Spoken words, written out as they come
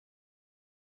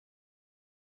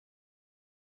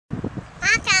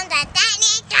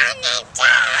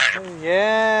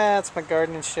Yeah, it's my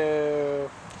gardening show.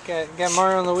 Got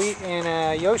Mario and Luigi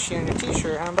and Yoshi on your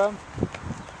t-shirt, huh, Bob?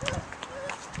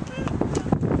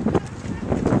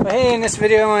 But hey, in this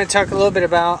video I want to talk a little bit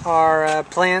about our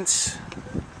plants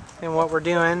and what we're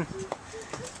doing.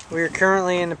 We're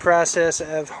currently in the process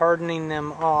of hardening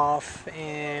them off,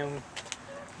 and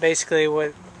basically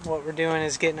what we're doing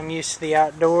is getting them used to the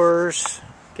outdoors,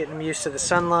 getting them used to the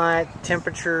sunlight,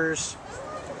 temperatures,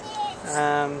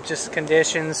 just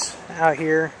conditions out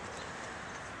here.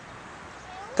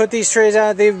 Put these trays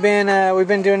out. We've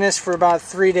been doing this for about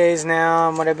 3 days now,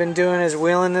 and what I've been doing is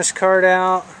wheeling this cart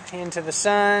out into the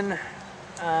sun.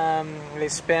 They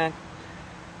spent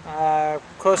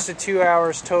close to 2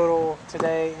 hours total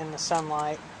today in the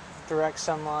sunlight, direct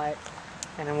sunlight,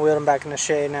 and then wheeled them back in the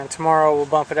shade. Now tomorrow we'll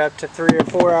bump it up to 3 or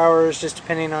 4 hours, just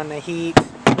depending on the heat.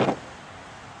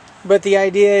 But the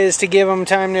idea is to give them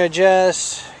time to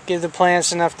adjust, give the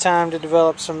plants enough time to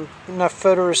develop enough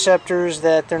photoreceptors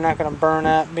that they're not going to burn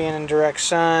up being in direct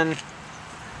sun.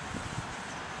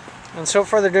 And so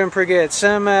far they're doing pretty good.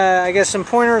 I guess some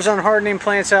pointers on hardening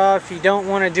plants off. You don't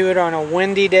want to do it on a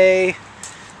windy day.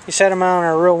 You set them out on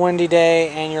a real windy day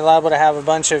and you're liable to have a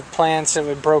bunch of plants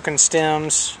with broken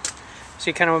stems.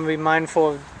 So you kind of want to be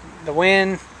mindful of the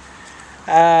wind.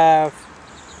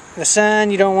 The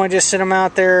sun, you don't want to just sit them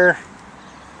out there,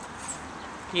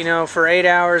 you know, for 8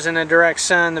 hours in a direct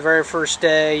sun the very first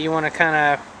day. You want to kind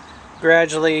of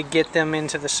gradually get them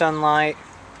into the sunlight.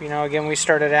 You know, again, we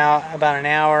started out about an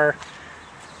hour.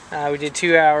 We did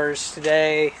 2 hours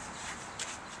today.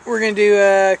 We're going to do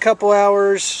a couple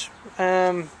hours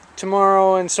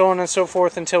tomorrow, and so on and so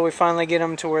forth, until we finally get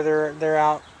them to where they're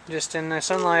out just in the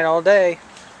sunlight all day.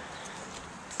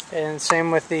 And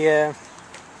same with the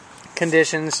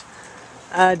conditions.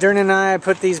 During the night, I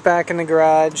put these back in the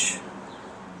garage.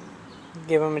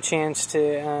 Give them a chance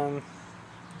to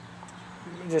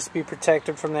just be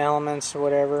protected from the elements or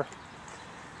whatever.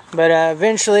 But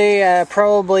eventually,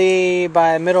 probably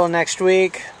by the middle of next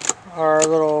week, our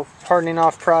little hardening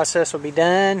off process will be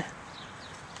done.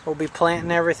 We'll be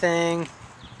planting everything,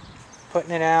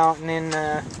 putting it out, and then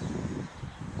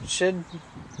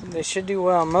they should do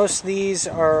well. Most of these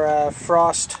are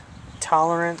frost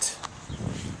tolerant.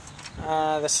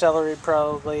 The celery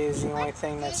probably is the only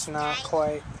thing that's not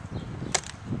quite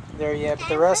there yet, but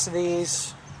the rest of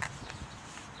these,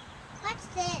 what's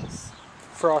this?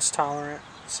 Frost tolerant.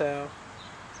 So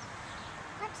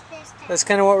What's this? that's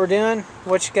kind of what we're doing.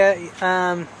 What you got?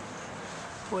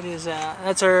 What is that?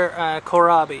 That's our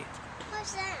kohlrabi.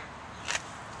 What's that?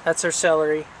 That's our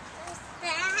celery. What's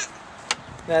that?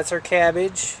 That's our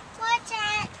cabbage. What's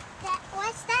that?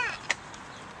 What's that?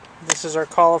 This is our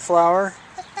cauliflower.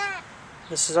 What's that?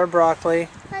 This is our broccoli.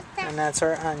 What's that? And that's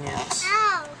our onions.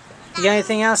 Oh. You got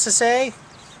anything else to say?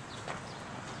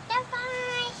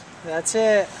 Goodbye. That's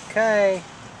it. Okay.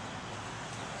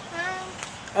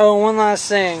 Oh, one last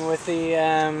thing with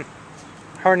the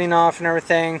hardening off and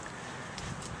everything.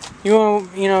 You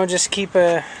want, you know, just keep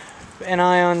an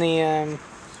eye on the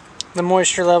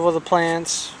moisture level of the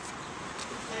plants.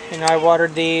 You know, I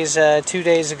watered these 2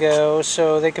 days ago,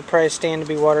 so they could probably stand to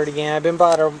be watered again. I've been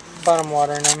bottom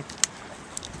watering them.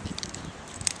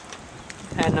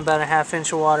 Adding about a ½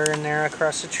 inch of water in there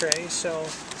across the tray. So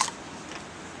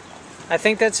I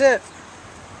think that's it.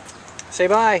 Say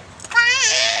bye.